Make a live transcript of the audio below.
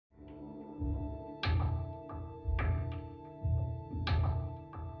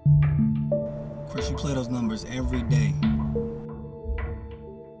Chris, you play those numbers every day.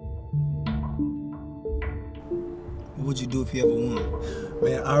 What would you do if you ever won?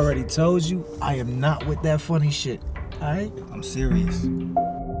 Man, I already told you, I am not with that funny shit, alright? I'm serious.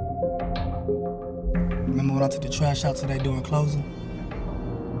 Remember when I took the trash out today during closing?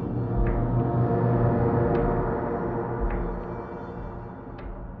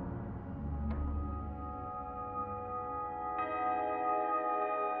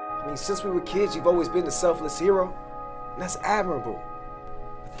 I mean, since we were kids, you've always been the selfless hero, and that's admirable.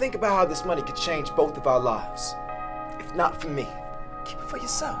 But think about how this money could change both of our lives. If not for me, keep it for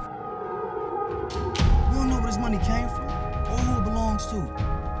yourself. We don't know where this money came from or who it belongs to.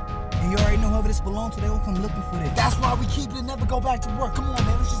 And you already know whoever this belongs to, they will come looking for this. That's why we keep it and never go back to work. Come on,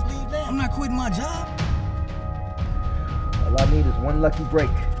 man, let's just leave now. I'm not quitting my job. All I need is one lucky break.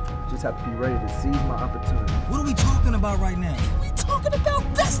 Just have to be ready to seize my opportunity. What are we talking about right now? We talking about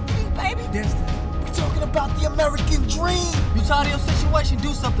destiny, baby. Destiny. We talking about the American dream. You tired of your situation?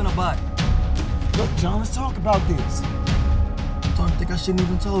 Do something about it. Look, John, let's talk about this. I'm starting to think I shouldn't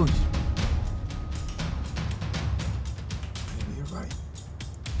even told you.